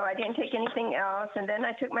enough, and so I didn't take anything else. And then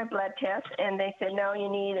I took my blood test, and they said, no, you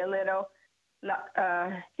need a little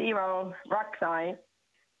serum oxide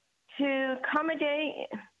to accommodate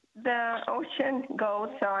the Ocean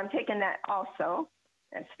Gold, so I'm taking that also.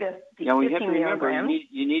 That's 50 you have to remember, milligrams.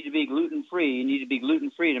 you need to be gluten-free. You need to be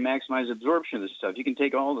gluten-free to maximize absorption of this stuff. You can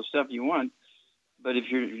take all the stuff you want, but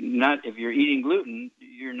if you're eating gluten,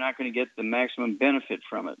 you're not going to get the maximum benefit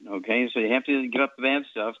from it, okay? So you have to give up the bad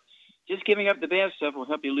stuff. Just giving up the bad stuff will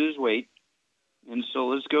help you lose weight, and so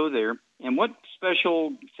let's go there. And what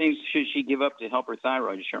special things should she give up to help her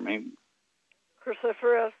thyroid, Charmaine?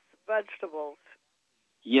 Cruciferous vegetables.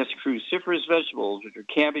 Yes, cruciferous vegetables, which are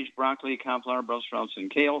cabbage, broccoli, cauliflower, Brussels sprouts,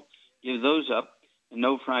 and kale. Give those up. And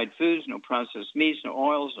no fried foods, no processed meats, no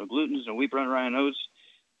oils, no glutens, no wheat, bran, rye, and oats.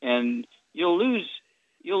 And you'll lose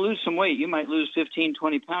some weight. You might lose 15,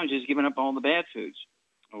 20 pounds just giving up all the bad foods.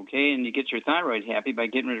 Okay, and you get your thyroid happy by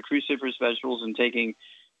getting rid of cruciferous vegetables and taking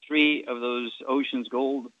 3 of those Ocean's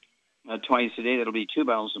Gold twice a day. That'll be 2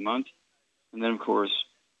 bottles a month. And then, of course,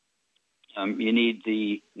 you need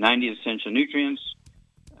the 90 essential nutrients.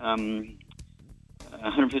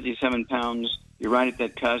 157 pounds. You're right at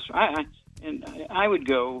that cusp. I would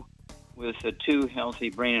go with 2 healthy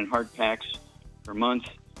brain and heart packs per month.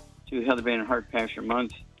 2 healthy brain and heart packs per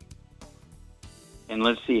month. And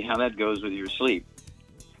let's see how that goes with your sleep.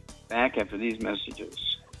 Back after these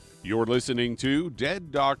messages. You're listening to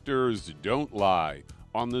Dead Doctors Don't Lie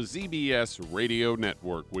on the ZBS Radio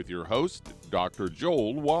Network with your host, Dr.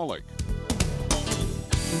 Joel Wallach.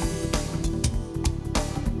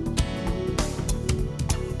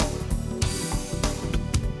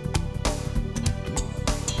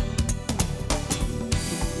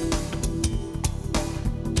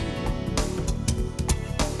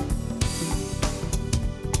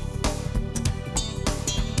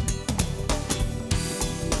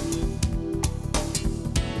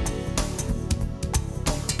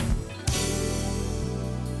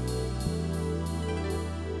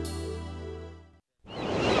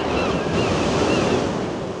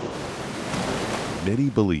 Many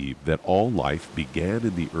believe that all life began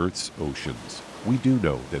in the Earth's oceans. We do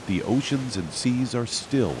know that the oceans and seas are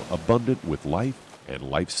still abundant with life and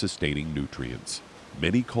life-sustaining nutrients.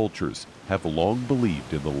 Many cultures have long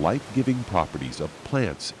believed in the life-giving properties of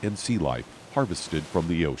plants and sea life harvested from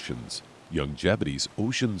the oceans. Youngevity's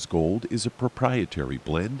Ocean's Gold is a proprietary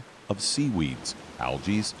blend of seaweeds,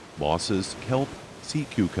 algae, mosses, kelp, sea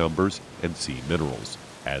cucumbers, and sea minerals,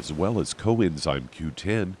 as well as coenzyme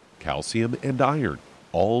Q10, calcium, and iron,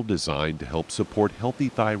 all designed to help support healthy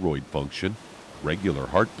thyroid function, regular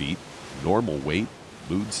heartbeat, normal weight,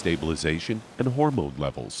 mood stabilization, and hormone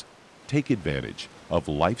levels. Take advantage of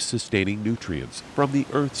life-sustaining nutrients from the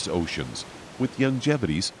Earth's oceans with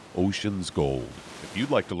Youngevity's Ocean's Gold. If you'd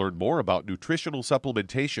like to learn more about nutritional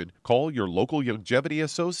supplementation, call your local Youngevity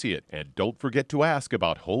associate, and don't forget to ask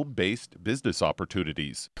about home-based business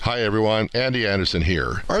opportunities. Hi everyone, Andy Anderson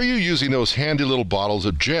here. Are you using those handy little bottles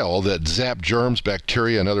of gel that zap germs,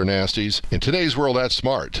 bacteria, and other nasties? In today's world, that's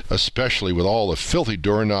smart, especially with all the filthy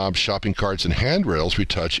doorknobs, shopping carts, and handrails we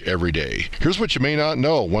touch every day. Here's what you may not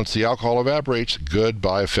know. Once the alcohol evaporates,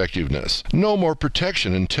 goodbye effectiveness. No more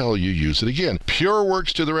protection until you use it again.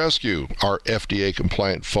 PureWorks to the rescue. Our FDA-compliant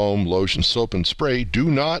foam, lotion, soap, and spray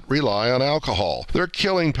do not rely on alcohol. Their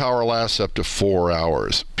killing power lasts up to 4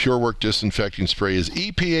 hours. PureWorks disinfecting spray is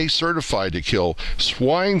EPA certified to kill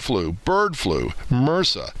swine flu, bird flu,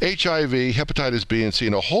 MRSA, HIV, hepatitis B and C,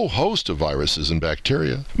 and a whole host of viruses and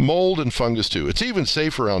bacteria. Mold and fungus too. It's even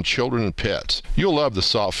safe around children and pets. You'll love the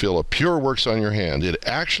soft feel of PureWorks on your hand. It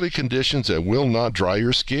actually conditions and will not dry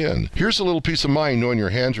your skin. Here's a little peace of mind knowing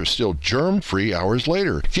your hands are still germ-free hours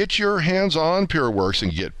later. Get your hands on PureWorks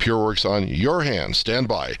and get PureWorks on your hands. Stand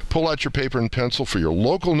by. Pull out your paper and pencil for your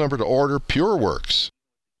local number to order PureWorks.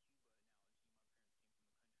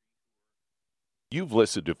 You've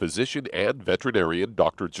listened to physician and veterinarian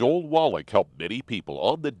Dr. Joel Wallach help many people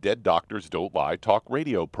on the Dead Doctors Don't Lie talk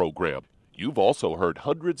radio program. You've also heard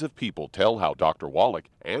hundreds of people tell how Dr. Wallach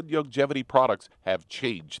and Youngevity products have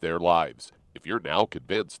changed their lives. If you're now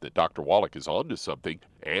convinced that Dr. Wallach is onto something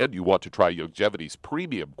and you want to try Youngevity's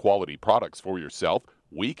premium quality products for yourself,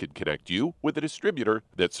 we can connect you with a distributor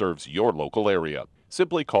that serves your local area.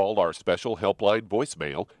 Simply call our special helpline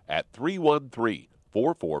voicemail at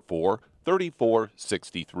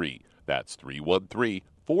 313-444-3463. That's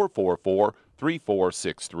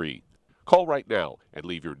 313-444-3463. Call right now and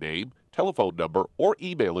leave your name, telephone number, or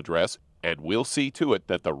email address, and we'll see to it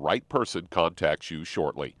that the right person contacts you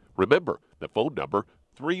shortly. Remember, the phone number,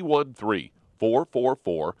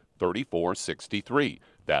 313-444-3463.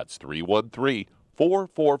 That's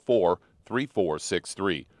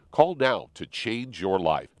 313-444-3463. Call now to change your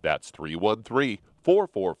life. That's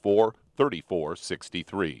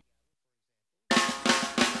 313-444-3463.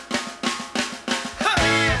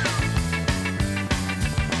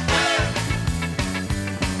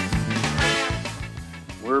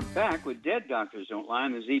 We're back with Dead Doctors Don't Lie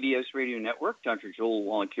on the ZBS Radio Network. Dr. Joel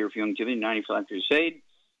Wallach here for Youngevity 95 Crusade.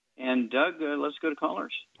 And Doug, let's go to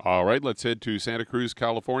callers. All right, let's head to Santa Cruz,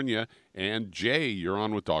 California. And Jay, you're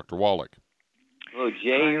on with Dr. Wallach. Hello,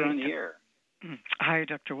 Jay, you're on the air. Hi,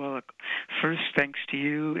 Dr. Wallach. First, thanks to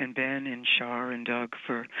you and Ben and Shar and Doug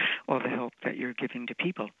for all the help that you're giving to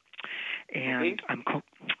people. And I'm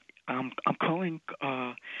calling.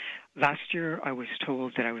 Last year, I was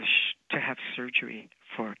told that I was to have surgery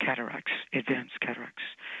for cataracts, advanced cataracts.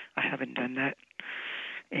 I haven't done that,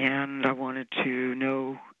 and I wanted to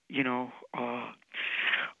know,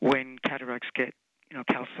 when cataracts get,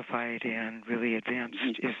 calcified and really advanced,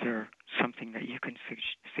 is there something that you can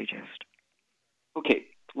suggest? Okay.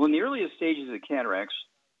 Well, in the earliest stages of the cataracts,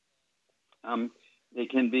 they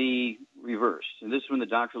can be reversed. And this is when the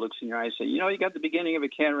doctor looks in your eye and says, you got the beginning of a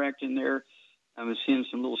cataract in there. I'm seeing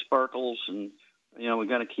some little sparkles, and, we've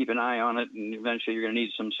got to keep an eye on it, and eventually you're going to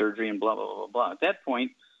need some surgery and blah, blah, blah, blah. At that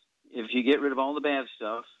point, if you get rid of all the bad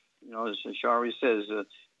stuff, as Shar always says,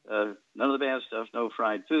 none of the bad stuff, no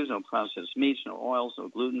fried foods, no processed meats, no oils, no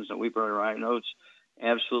glutens, no wheat, butter, rye oats,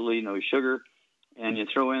 absolutely no sugar. And you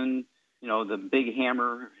throw in, the big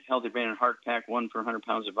hammer, Healthy Brain and Heart Pack, 1 per 100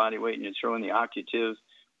 pounds of body weight, and you throw in the Occutive,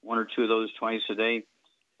 1 or 2 of those twice a day.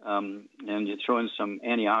 And you throw in some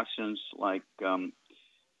antioxidants like,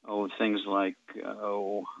 things like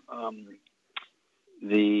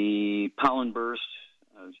the Pollen Burst,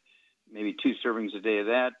 maybe 2 servings a day of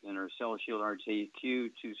that, and our Cell Shield RTQ,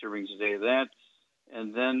 2 servings a day of that,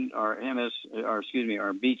 and then our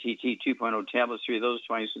BTT 2.0 tablets, 3 of those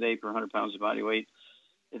twice a day per 100 pounds of body weight.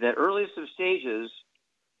 At that earliest of stages,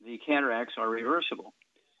 the cataracts are reversible.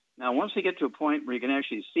 Now, once they get to a point where you can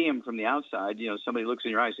actually see them from the outside, somebody looks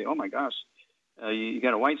in your eye and say, oh, my gosh, you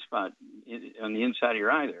got a white spot on the inside of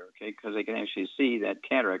your eye there, okay, because they can actually see that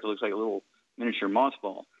cataract. It looks like a little miniature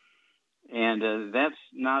mothball. And that's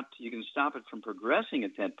not, you can stop it from progressing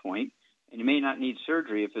at that point, and you may not need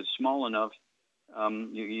surgery if it's small enough.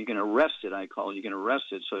 You can arrest it, I call it. You can arrest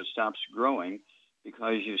it so it stops growing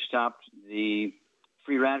because you stopped the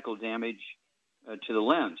free radical damage to the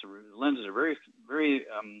lens. The lenses are very, very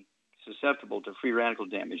susceptible to free radical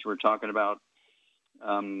damage. We're talking about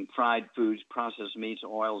fried foods, processed meats,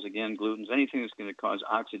 oils, again, glutens, anything that's going to cause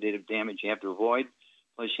oxidative damage you have to avoid.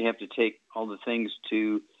 Plus, you have to take all the things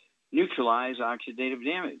to neutralize oxidative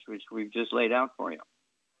damage, which we've just laid out for you.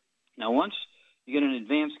 Now, once you get an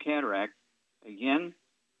advanced cataract, again,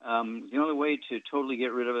 the only way to totally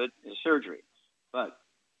get rid of it is surgery. But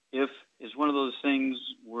if it's one of those things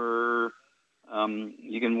where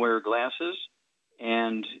you can wear glasses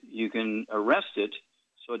and you can arrest it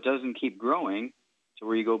so it doesn't keep growing to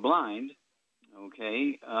where you go blind,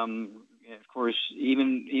 okay? Of course,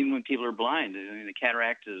 even when people are blind, I mean, the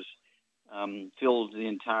cataract has filled the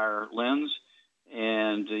entire lens,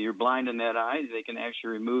 and you're blind in that eye, they can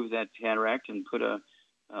actually remove that cataract and put a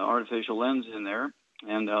artificial lens in there.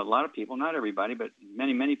 And a lot of people, not everybody, but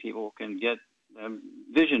many people can get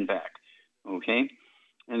vision back, okay?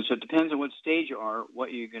 And so it depends on what stage you are,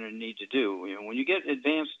 what you're going to need to do. You know, when you get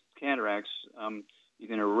advanced cataracts, you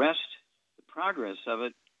can arrest the progress of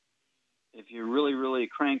it if you really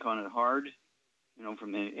crank on it hard, you know,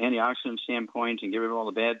 from an antioxidant standpoint, and get rid of all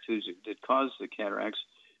the bad foods that cause the cataracts.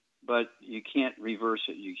 But you can't reverse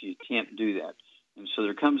it. You can't do that. And so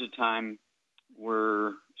there comes a time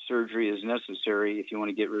where surgery is necessary if you want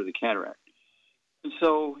to get rid of the cataract. And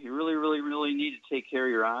so you really need to take care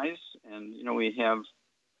of your eyes. And, you know, we have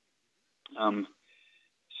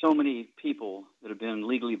so many people that have been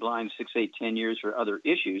legally blind 6, 8, 10 years for other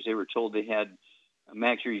issues. They were told they had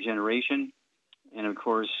macular degeneration. And, of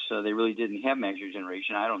course, they really didn't have macular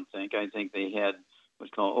degeneration, I don't think. I think they had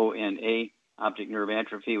what's called ONA, optic nerve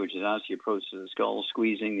atrophy, which is osteoporosis of the skull,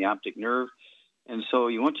 squeezing the optic nerve. And so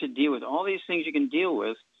you want to deal with all these things you can deal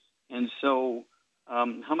with. And so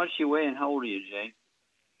how much do you weigh and how old are you, Jay?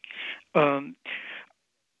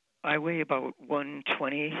 I weigh about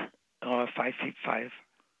 120, 5'5".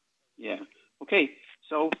 Yeah. Okay.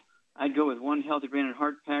 So I'd go with one healthy brain and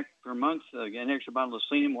heart pack per month, an extra bottle of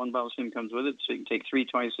selenium. One bottle of selenium comes with it, so you can take 3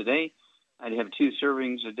 twice a day. I'd have 2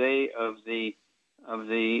 servings a day of the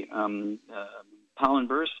pollen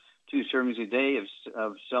burst, 2 servings a day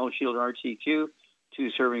of Cell Shield RTQ, 2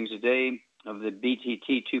 servings a day of the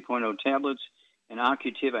BTT 2.0 tablets, and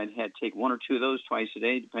Occutiv. I'd take 1 or 2 of those twice a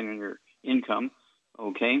day, depending on your income,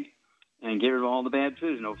 okay? And get rid of all the bad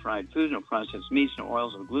foods, no fried foods, no processed meats, no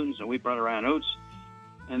oils, no glutens, no wheat, butter, rye, and oats.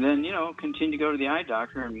 And then, you know, continue to go to the eye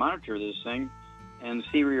doctor and monitor this thing and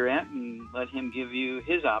see where you're at and let him give you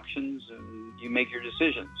his options and you make your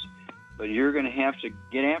decisions. But you're going to have to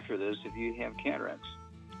get after this if you have cataracts.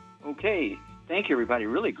 Okay. Thank you, everybody.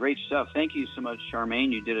 Really great stuff. Thank you so much,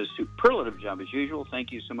 Charmaine. You did a superlative job as usual.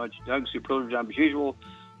 Thank you so much, Doug. Superlative job as usual.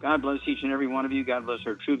 God bless each and every one of you. God bless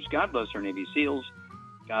our troops. God bless our Navy SEALs.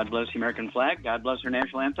 God bless the American flag. God bless our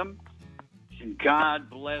national anthem. And God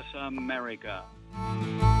bless America.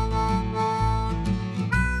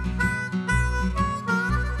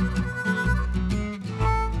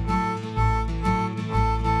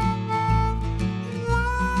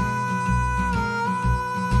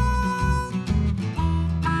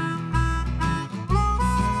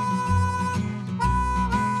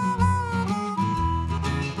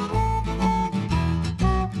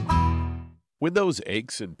 When those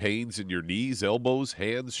aches and pains in your knees, elbows,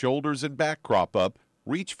 hands, shoulders, and back crop up,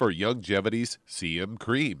 reach for Youngevity's CM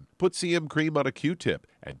Cream. Put CM Cream on a Q-tip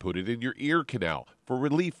and put it in your ear canal for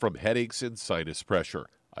relief from headaches and sinus pressure.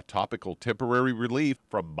 A topical temporary relief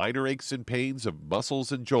from minor aches and pains of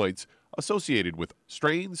muscles and joints associated with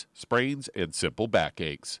strains, sprains, and simple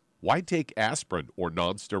backaches. Why take aspirin or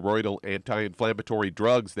non-steroidal anti-inflammatory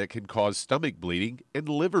drugs that can cause stomach bleeding and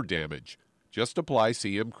liver damage? Just apply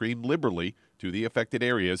CM Cream liberally to the affected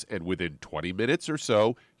areas, and within 20 minutes or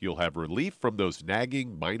so, you'll have relief from those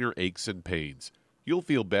nagging minor aches and pains. You'll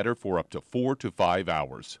feel better for up to 4 to 5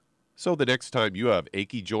 hours. So the next time you have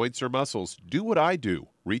achy joints or muscles, do what I do.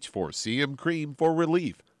 Reach for CM Cream for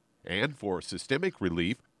relief. And for systemic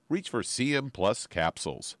relief, reach for CM Plus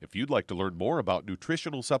capsules. If you'd like to learn more about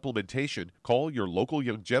nutritional supplementation, call your local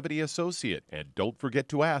Youngevity associate. And don't forget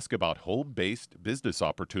to ask about home-based business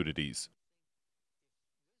opportunities.